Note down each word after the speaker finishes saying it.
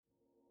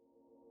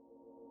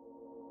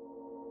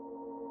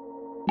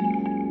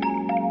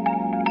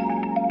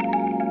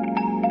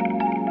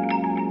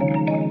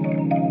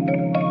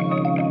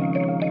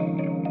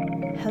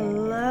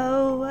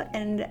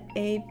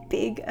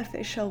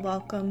official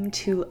welcome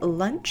to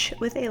Lunch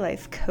with a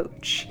Life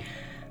Coach.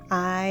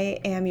 I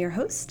am your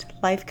host,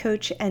 life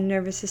coach and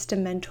nervous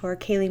system mentor,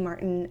 Kaylee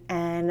Martin,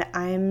 and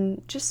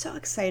I'm just so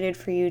excited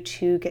for you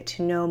to get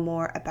to know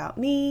more about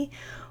me,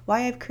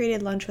 why I've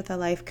created Lunch with a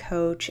Life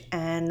Coach,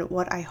 and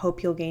what I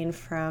hope you'll gain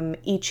from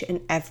each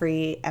and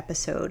every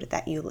episode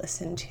that you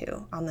listen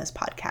to on this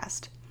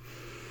podcast.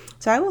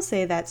 So I will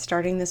say that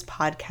starting this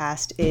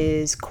podcast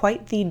is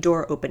quite the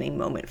door opening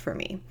moment for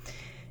me.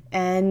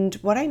 And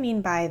what I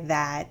mean by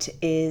that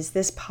is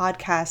this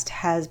podcast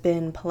has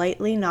been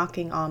politely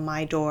knocking on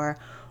my door,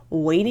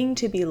 waiting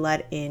to be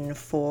let in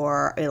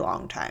for a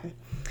long time.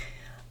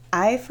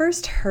 I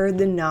first heard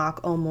the knock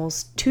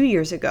almost 2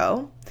 years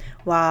ago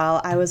while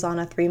I was on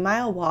a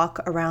 3-mile walk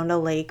around a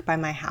lake by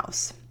my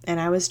house. And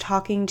I was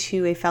talking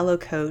to a fellow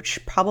coach,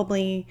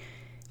 probably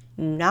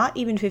not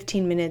even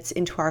 15 minutes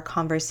into our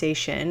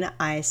conversation.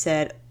 I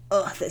said,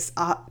 this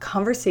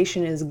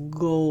conversation is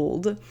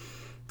gold.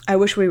 I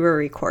wish we were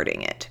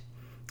recording it.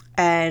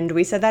 And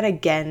we said that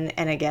again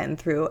and again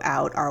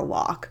throughout our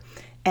walk.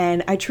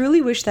 And I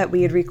truly wish that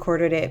we had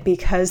recorded it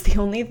because the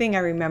only thing I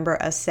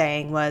remember us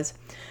saying was,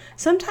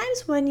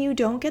 sometimes when you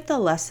don't get the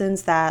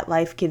lessons that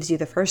life gives you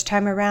the first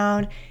time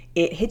around,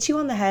 it hits you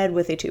on the head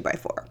with a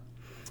 2x4.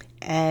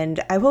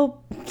 And I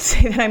will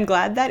say that I'm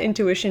glad that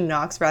intuition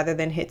knocks rather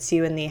than hits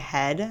you in the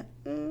head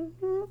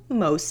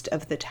most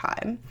of the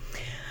time.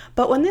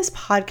 But when this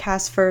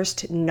podcast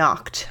first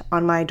knocked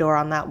on my door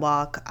on that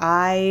walk,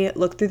 I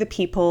looked through the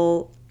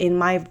people in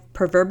my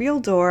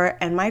proverbial door,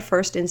 and my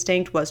first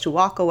instinct was to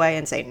walk away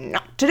and say,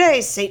 "Not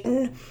today,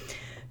 Satan,"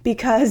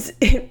 because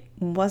it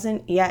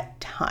wasn't yet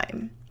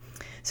time.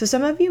 So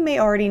some of you may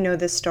already know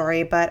this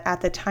story, but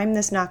at the time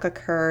this knock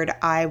occurred,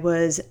 I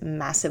was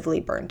massively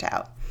burnt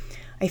out.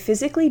 I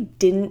physically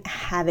didn't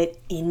have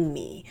it in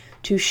me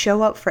to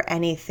show up for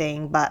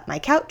anything but my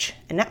couch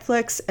and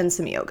Netflix and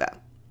some yoga.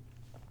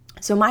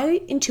 So my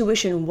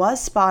intuition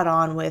was spot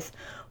on with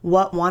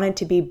what wanted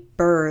to be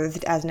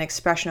birthed as an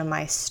expression of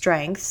my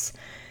strengths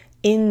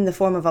in the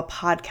form of a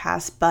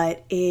podcast,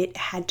 but it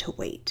had to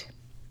wait.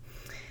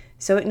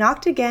 So it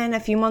knocked again a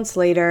few months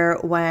later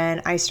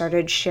when I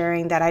started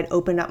sharing that I'd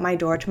opened up my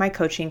door to my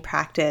coaching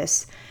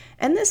practice.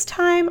 And this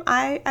time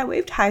I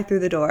waved hi through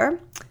the door,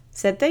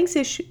 said thanks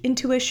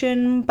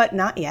intuition, but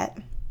not yet.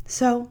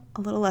 So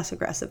a little less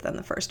aggressive than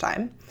the first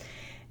time.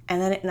 And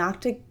then it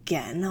knocked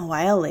again a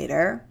while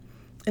later.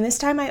 And this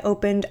time I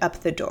opened up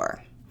the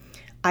door.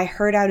 I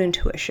heard out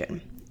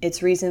intuition,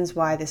 its reasons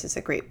why this is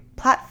a great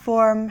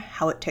platform,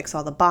 how it ticks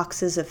all the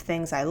boxes of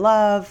things I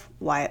love,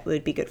 why it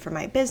would be good for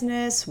my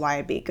business, why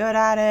I'd be good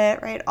at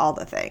it, right? All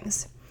the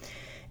things.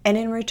 And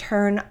in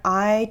return,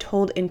 I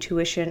told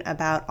intuition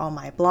about all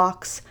my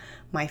blocks,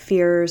 my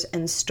fears,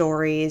 and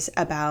stories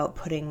about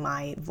putting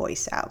my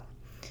voice out.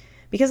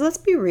 Because let's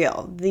be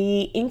real,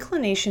 the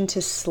inclination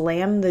to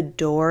slam the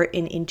door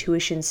in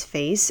intuition's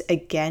face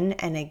again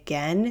and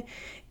again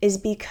is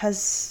because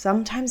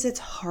sometimes it's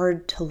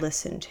hard to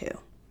listen to.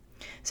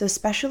 So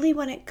especially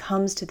when it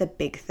comes to the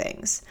big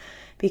things,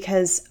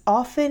 because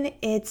often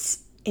it's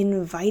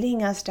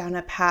inviting us down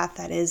a path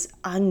that is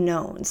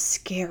unknown,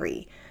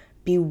 scary,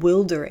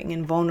 bewildering,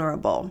 and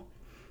vulnerable.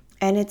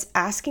 And it's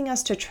asking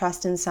us to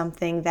trust in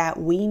something that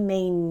we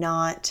may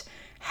not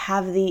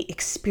have the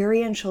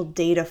experiential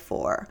data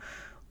for,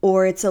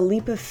 or it's a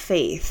leap of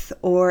faith,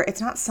 or it's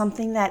not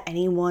something that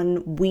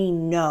anyone we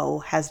know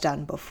has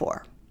done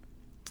before.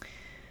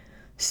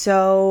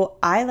 So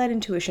I let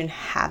intuition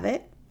have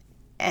it,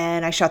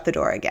 and I shut the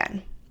door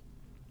again.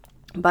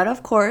 But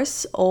of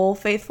course, old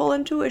faithful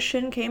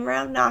intuition came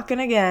around knocking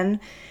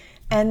again,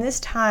 and this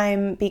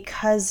time,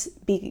 because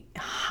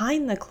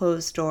behind the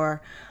closed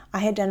door, I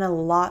had done a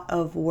lot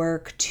of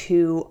work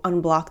to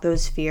unblock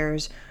those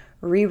fears,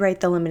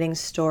 rewrite the limiting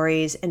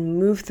stories, and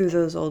move through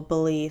those old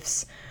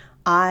beliefs.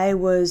 I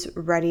was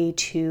ready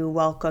to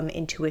welcome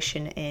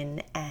intuition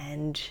in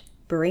and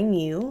bring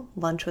you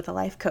Lunch with a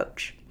Life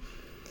Coach.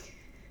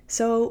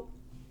 So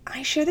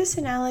I share this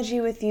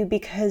analogy with you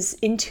because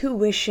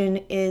intuition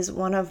is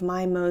one of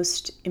my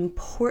most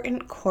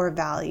important core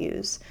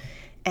values,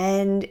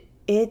 and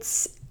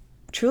it's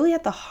truly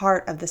at the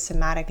heart of the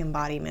somatic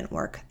embodiment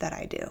work that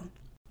I do.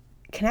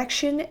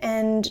 Connection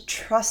and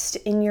trust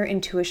in your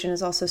intuition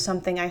is also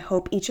something I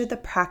hope each of the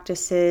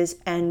practices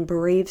and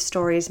brave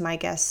stories my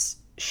guests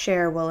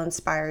share will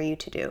inspire you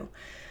to do,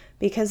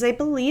 because I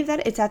believe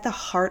that it's at the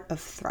heart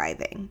of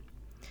thriving.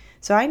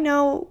 So I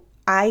know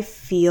I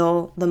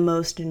feel the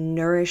most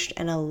nourished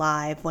and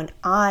alive when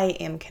I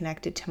am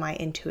connected to my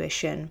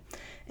intuition,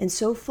 and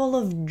so full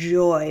of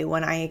joy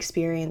when I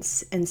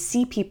experience and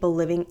see people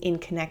living in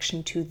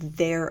connection to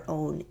their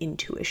own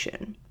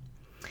intuition.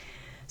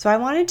 So I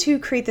wanted to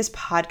create this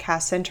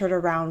podcast centered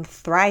around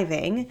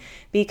thriving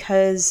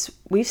because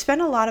we've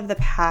spent a lot of the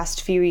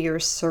past few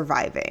years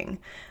surviving.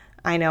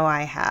 I know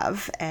I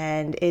have,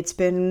 and it's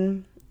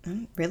been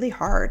really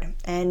hard.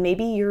 And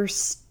maybe you're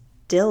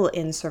still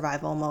in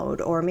survival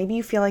mode, or maybe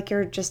you feel like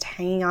you're just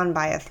hanging on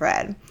by a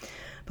thread.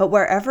 But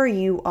wherever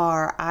you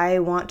are, I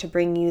want to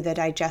bring you the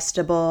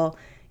digestible,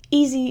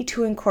 easy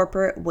to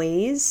incorporate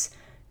ways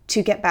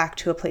to get back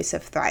to a place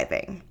of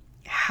thriving,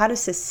 how to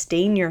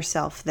sustain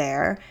yourself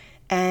there,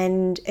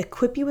 and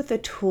equip you with the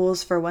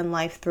tools for when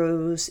life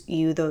throws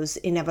you those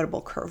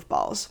inevitable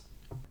curveballs.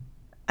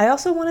 I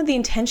also wanted the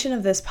intention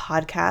of this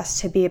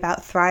podcast to be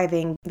about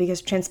thriving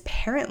because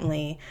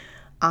transparently,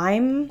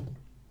 I'm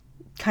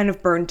kind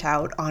of burnt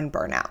out on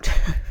burnout.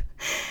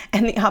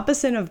 And the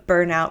opposite of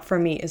burnout for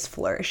me is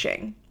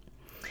flourishing.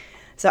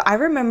 So I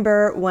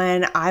remember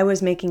when I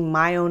was making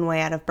my own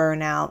way out of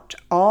burnout,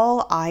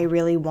 all I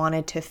really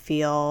wanted to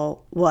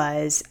feel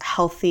was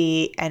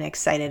healthy and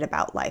excited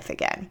about life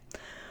again.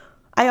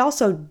 I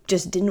also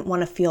just didn't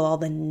want to feel all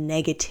the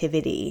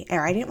negativity,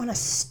 or I didn't want to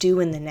stew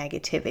in the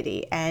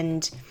negativity.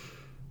 And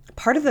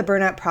part of the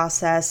burnout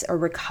process or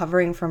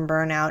recovering from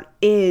burnout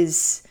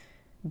is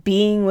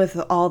being with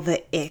all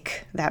the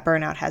ick that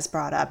burnout has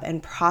brought up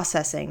and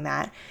processing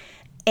that.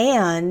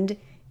 And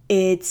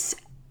it's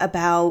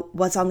about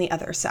what's on the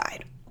other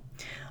side.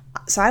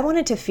 So I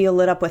wanted to feel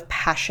lit up with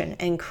passion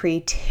and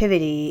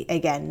creativity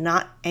again,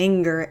 not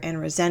anger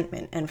and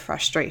resentment and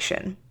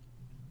frustration.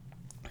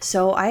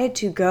 So I had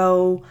to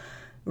go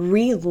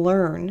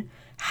relearn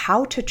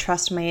how to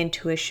trust my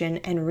intuition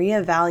and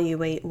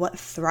reevaluate what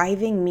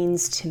thriving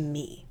means to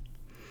me.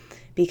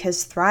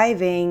 Because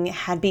thriving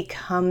had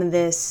become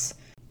this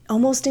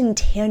almost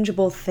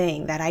intangible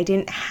thing that I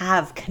didn't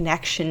have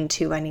connection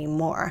to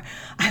anymore.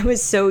 I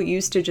was so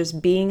used to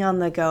just being on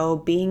the go,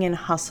 being in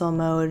hustle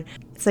mode.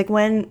 It's like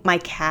when my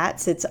cat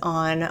sits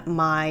on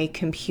my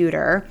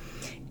computer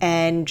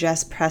and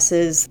just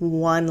presses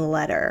one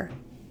letter.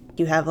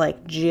 You have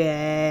like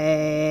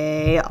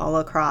J all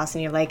across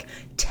and you have like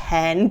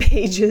 10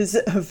 pages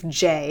of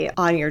J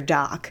on your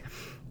dock.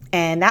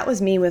 And that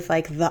was me with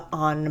like the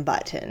on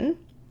button.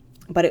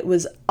 But it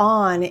was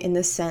on in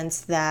the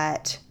sense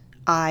that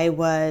I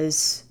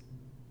was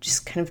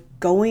just kind of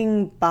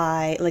going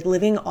by, like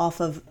living off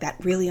of that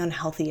really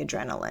unhealthy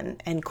adrenaline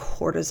and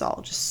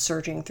cortisol just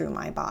surging through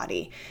my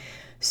body.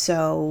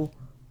 So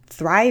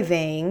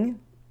thriving,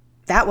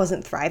 that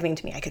wasn't thriving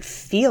to me. I could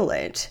feel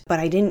it, but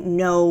I didn't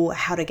know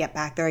how to get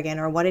back there again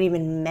or what it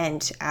even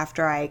meant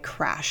after I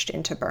crashed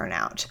into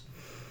burnout.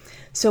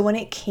 So when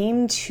it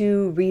came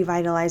to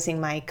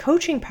revitalizing my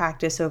coaching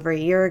practice over a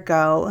year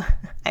ago,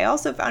 I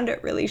also found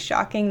it really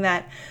shocking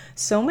that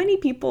so many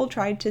people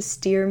tried to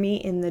steer me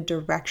in the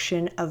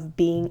direction of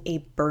being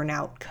a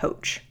burnout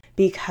coach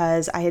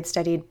because I had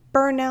studied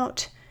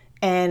burnout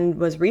and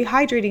was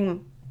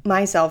rehydrating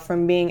myself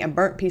from being a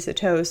burnt piece of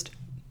toast.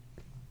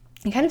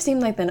 It kind of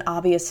seemed like an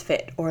obvious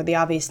fit or the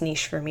obvious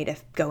niche for me to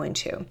go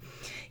into.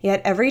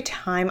 Yet every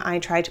time I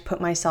tried to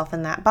put myself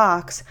in that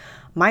box,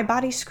 my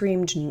body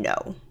screamed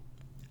no.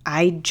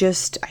 I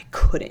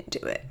couldn't do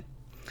it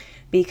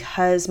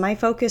because my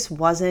focus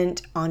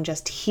wasn't on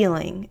just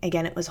healing.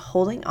 Again, it was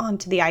holding on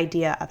to the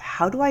idea of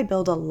how do I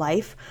build a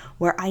life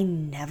where I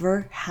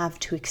never have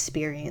to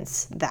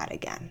experience that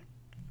again.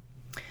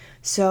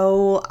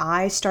 So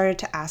I started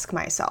to ask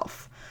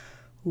myself,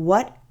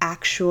 what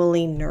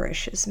actually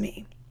nourishes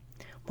me?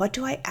 What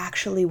do I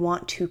actually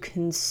want to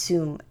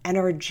consume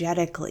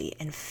energetically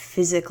and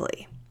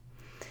physically?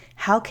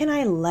 How can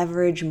I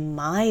leverage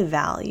my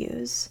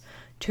values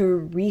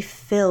to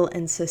refill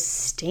and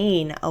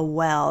sustain a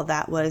well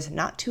that was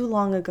not too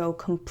long ago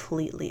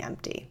completely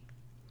empty?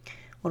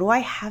 What do I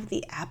have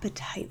the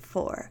appetite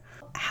for?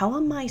 How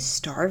am I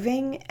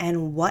starving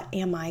and what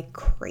am I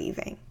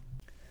craving?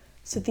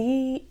 So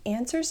the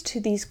answers to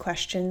these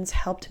questions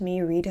helped me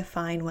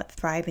redefine what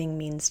thriving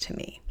means to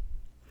me.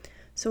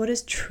 So what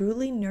is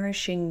truly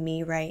nourishing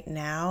me right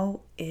now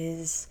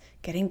is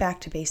getting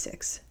back to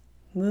basics: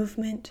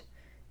 movement,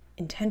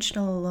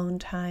 intentional alone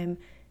time,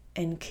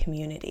 and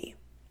community.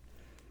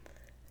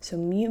 So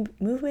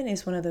movement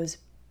is one of those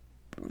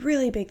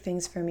really big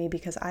things for me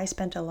because I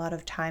spent a lot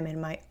of time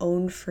in my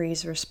own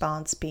freeze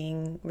response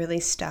being really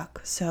stuck.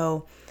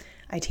 So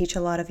I teach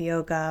a lot of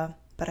yoga,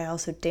 but I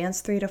also dance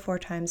 3 to 4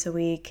 times a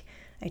week.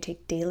 I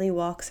take daily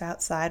walks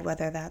outside,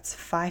 whether that's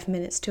 5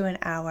 minutes to an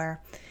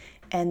hour.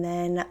 And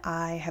then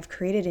I have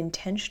created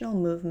intentional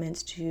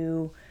movements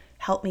to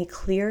help me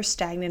clear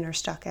stagnant or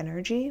stuck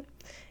energy.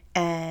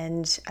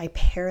 And I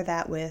pair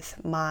that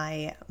with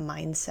my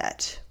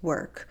mindset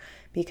work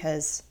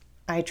because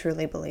I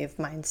truly believe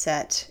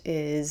mindset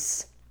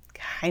is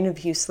kind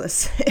of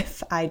useless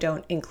if I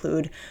don't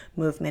include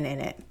movement in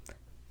it.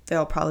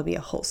 There'll probably be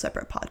a whole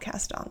separate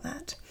podcast on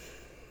that.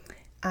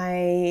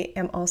 I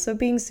am also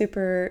being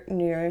super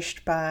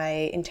nourished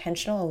by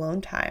intentional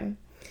alone time.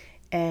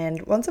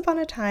 And once upon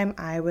a time,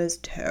 I was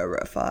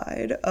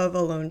terrified of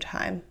alone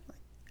time.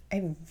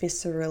 I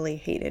viscerally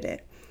hated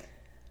it.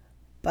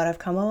 But I've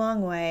come a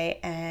long way,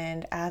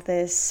 and at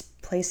this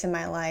place in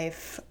my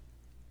life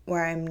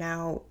where I'm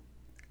now,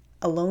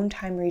 alone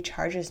time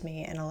recharges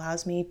me and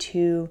allows me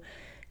to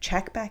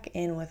check back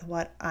in with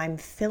what I'm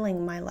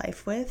filling my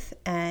life with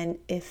and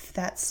if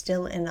that's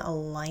still in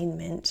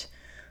alignment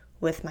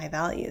with my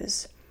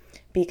values.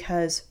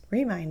 Because,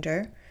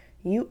 reminder,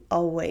 you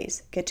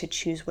always get to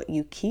choose what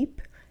you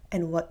keep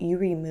and what you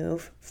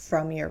remove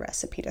from your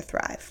recipe to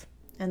thrive.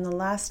 And the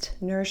last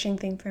nourishing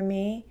thing for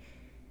me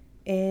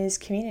is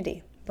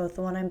community, both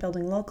the one I'm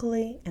building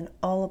locally and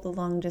all of the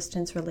long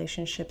distance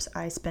relationships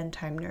I spend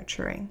time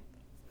nurturing.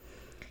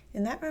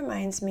 And that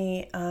reminds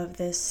me of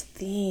this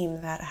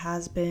theme that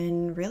has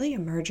been really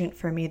emergent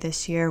for me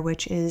this year,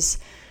 which is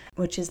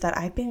that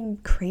I've been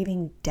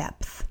craving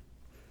depth.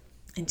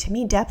 And to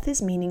me, depth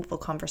is meaningful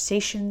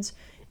conversations,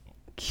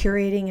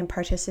 curating and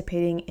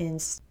participating in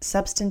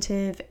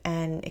substantive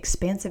and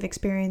expansive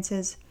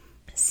experiences,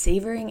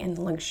 savoring and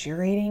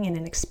luxuriating in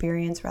an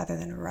experience rather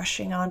than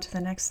rushing on to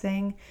the next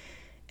thing,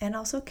 and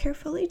also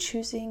carefully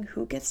choosing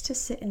who gets to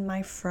sit in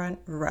my front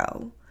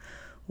row,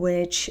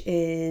 which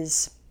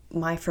is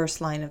my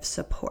first line of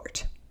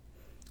support.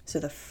 So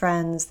the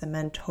friends, the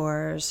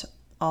mentors,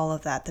 all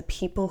of that, the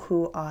people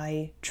who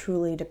I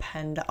truly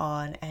depend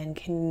on and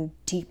can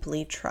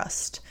deeply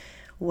trust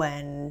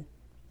when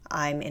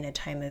I'm in a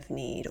time of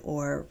need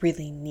or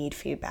really need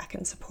feedback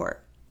and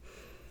support.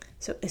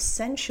 So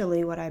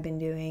essentially what I've been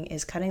doing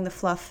is cutting the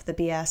fluff, the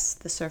BS,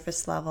 the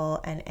surface level,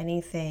 and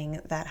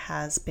anything that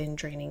has been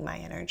draining my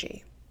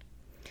energy.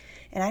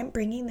 And I'm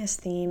bringing this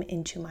theme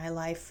into my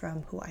life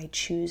from who I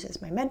choose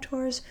as my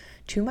mentors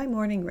to my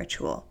morning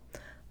ritual.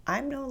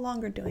 I'm no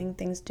longer doing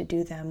things to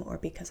do them or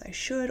because I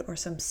should or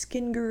some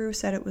skin guru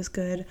said it was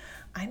good.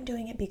 I'm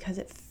doing it because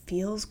it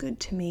feels good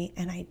to me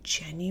and I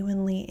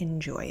genuinely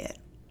enjoy it.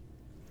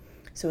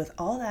 So with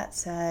all that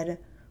said,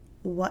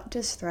 what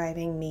does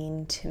thriving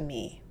mean to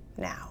me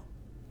now?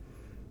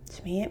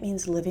 To me, it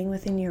means living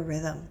within your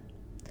rhythm,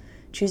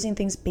 choosing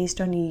things based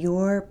on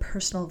your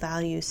personal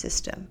value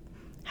system,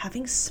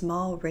 having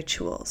small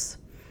rituals,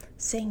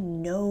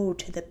 saying no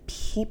to the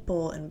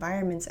people,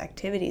 environments,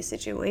 activities,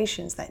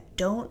 situations that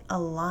don't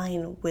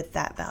align with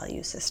that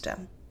value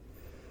system,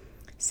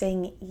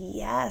 saying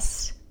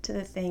yes to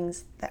the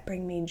things that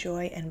bring me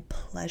joy and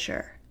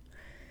pleasure,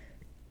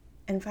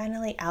 and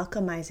finally,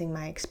 alchemizing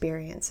my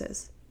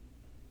experiences,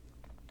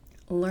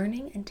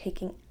 learning and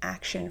taking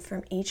action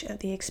from each of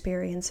the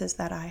experiences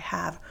that I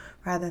have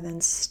rather than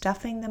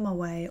stuffing them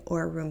away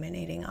or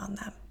ruminating on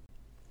them.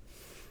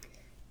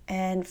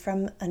 And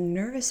from a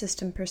nervous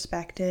system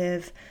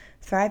perspective,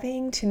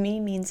 thriving to me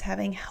means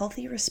having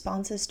healthy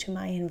responses to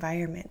my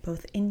environment,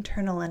 both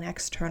internal and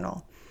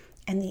external,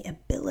 and the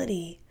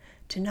ability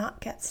to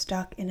not get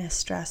stuck in a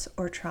stress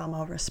or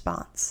trauma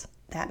response.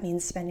 That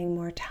means spending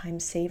more time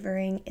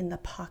savoring in the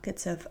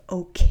pockets of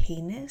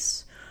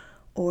okayness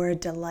or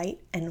delight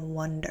and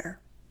wonder.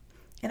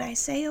 And I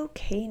say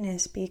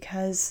okayness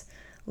because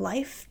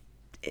life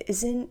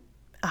isn't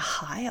a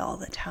high all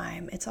the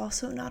time. It's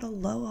also not a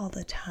low all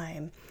the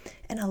time.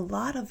 And a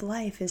lot of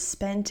life is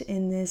spent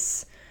in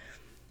this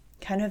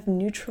kind of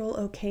neutral,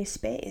 okay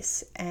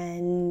space.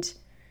 And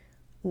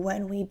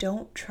when we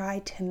don't try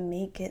to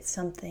make it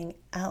something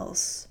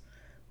else,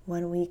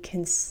 when we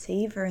can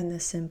savor in the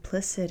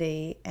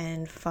simplicity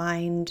and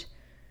find,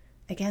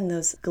 again,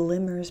 those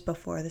glimmers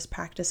before this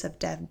practice of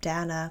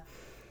Devdana,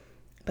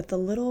 but the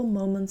little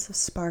moments of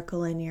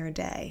sparkle in your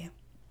day,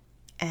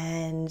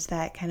 and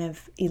that kind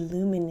of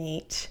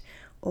illuminate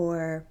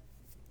or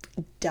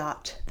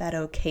dot that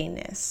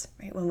okayness,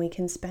 right? When we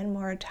can spend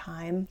more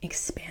time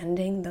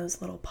expanding those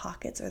little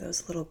pockets or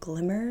those little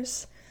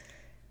glimmers,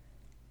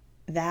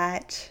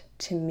 that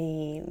to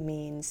me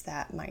means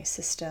that my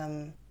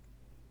system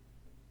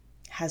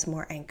has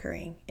more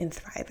anchoring in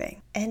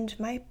thriving. And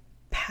my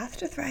path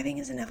to thriving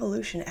is an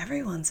evolution.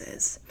 Everyone's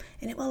is.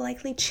 And it will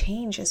likely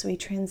change as we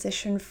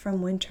transition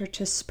from winter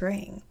to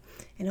spring.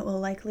 And it will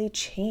likely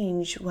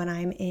change when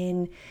I'm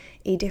in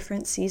a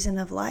different season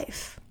of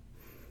life.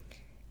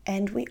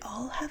 And we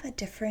all have a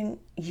different,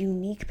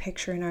 unique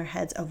picture in our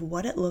heads of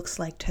what it looks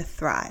like to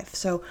thrive.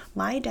 So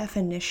my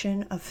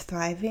definition of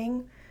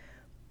thriving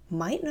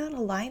might not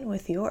align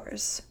with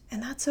yours,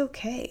 and that's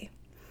okay.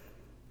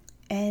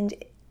 And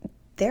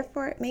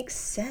therefore, it makes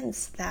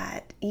sense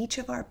that each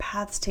of our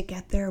paths to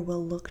get there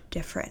will look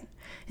different.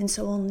 And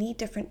so we'll need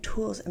different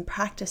tools and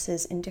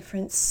practices in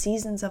different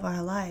seasons of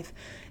our life,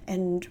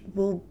 and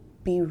we'll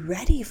be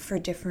ready for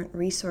different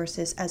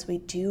resources as we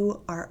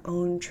do our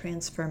own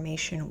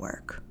transformation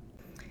work.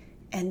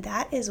 And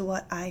that is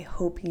what I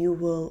hope you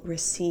will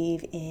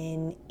receive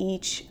in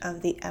each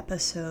of the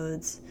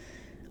episodes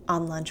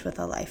on Lunch with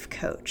a Life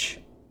Coach.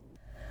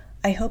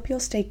 I hope you'll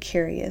stay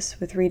curious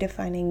with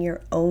redefining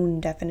your own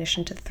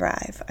definition to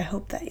thrive. I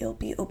hope that you'll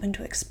be open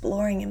to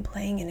exploring and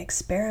playing and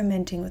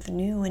experimenting with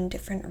new and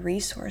different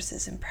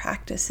resources and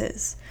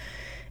practices.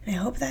 And I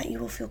hope that you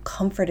will feel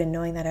comfort in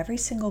knowing that every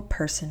single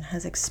person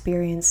has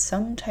experienced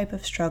some type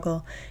of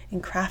struggle in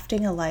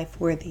crafting a life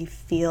where they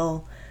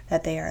feel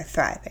that they are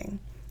thriving,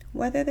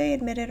 whether they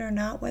admit it or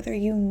not, whether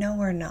you know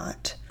or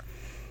not.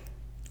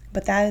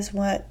 But that is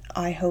what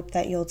I hope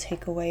that you'll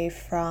take away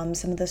from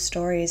some of the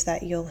stories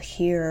that you'll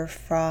hear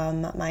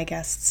from my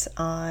guests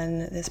on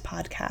this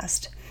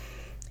podcast,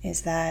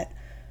 is that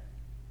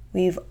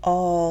we've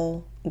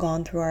all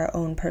gone through our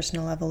own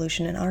personal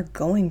evolution and are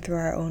going through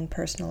our own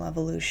personal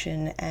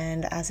evolution.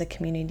 And as a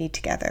community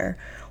together,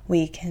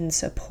 we can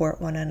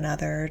support one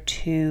another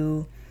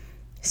to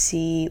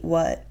see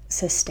what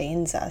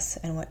sustains us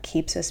and what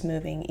keeps us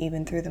moving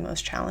even through the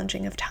most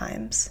challenging of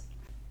times.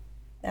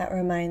 That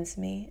reminds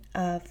me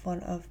of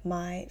one of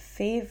my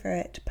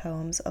favorite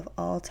poems of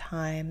all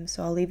time.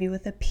 So I'll leave you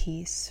with a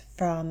piece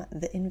from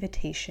The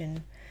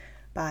Invitation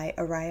by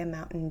Araya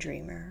Mountain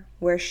Dreamer,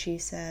 where she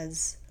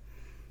says,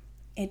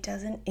 "It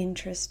doesn't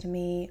interest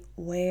me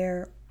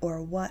where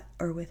or what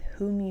or with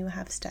whom you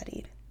have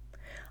studied.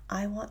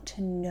 I want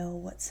to know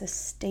what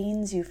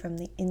sustains you from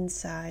the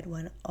inside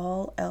when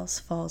all else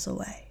falls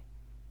away."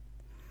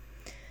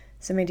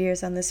 So my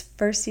dears, on this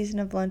first season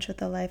of Lunch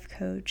with a Life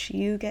Coach,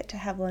 you get to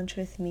have lunch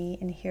with me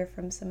and hear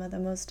from some of the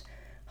most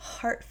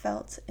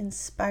heartfelt,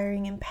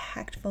 inspiring,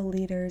 impactful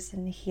leaders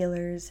and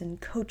healers and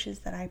coaches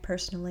that I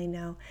personally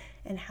know,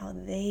 and how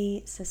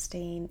they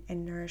sustain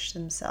and nourish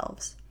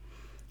themselves.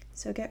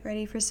 So get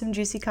ready for some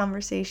juicy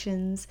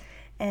conversations,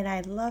 and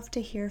I'd love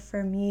to hear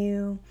from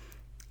you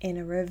in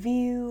a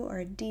review or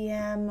a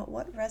DM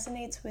what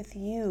resonates with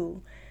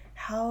you,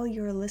 how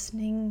you're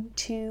listening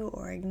to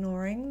or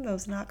ignoring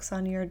those knocks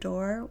on your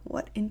door,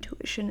 what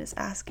intuition is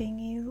asking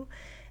you,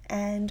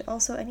 and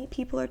also any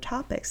people or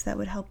topics that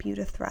would help you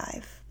to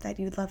thrive that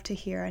you'd love to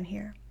hear on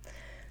here.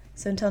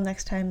 So until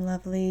next time,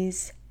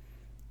 lovelies,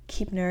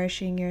 keep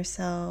nourishing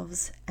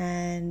yourselves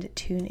and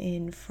tune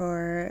in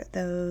for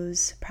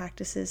those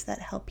practices that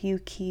help you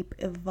keep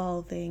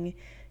evolving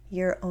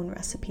your own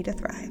recipe to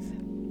thrive.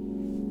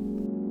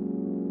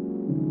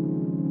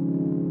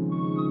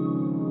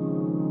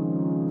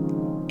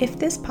 If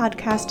this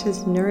podcast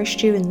has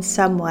nourished you in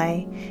some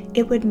way,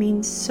 it would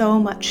mean so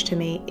much to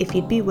me if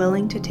you'd be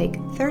willing to take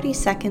 30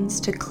 seconds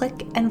to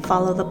click and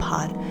follow the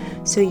pod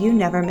so you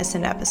never miss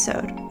an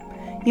episode.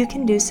 You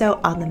can do so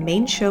on the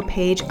main show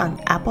page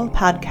on Apple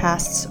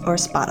Podcasts or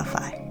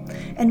Spotify.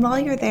 And while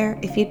you're there,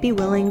 if you'd be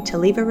willing to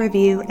leave a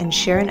review and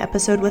share an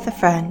episode with a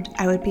friend,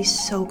 I would be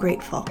so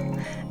grateful.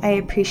 I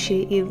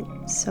appreciate you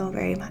so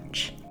very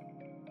much.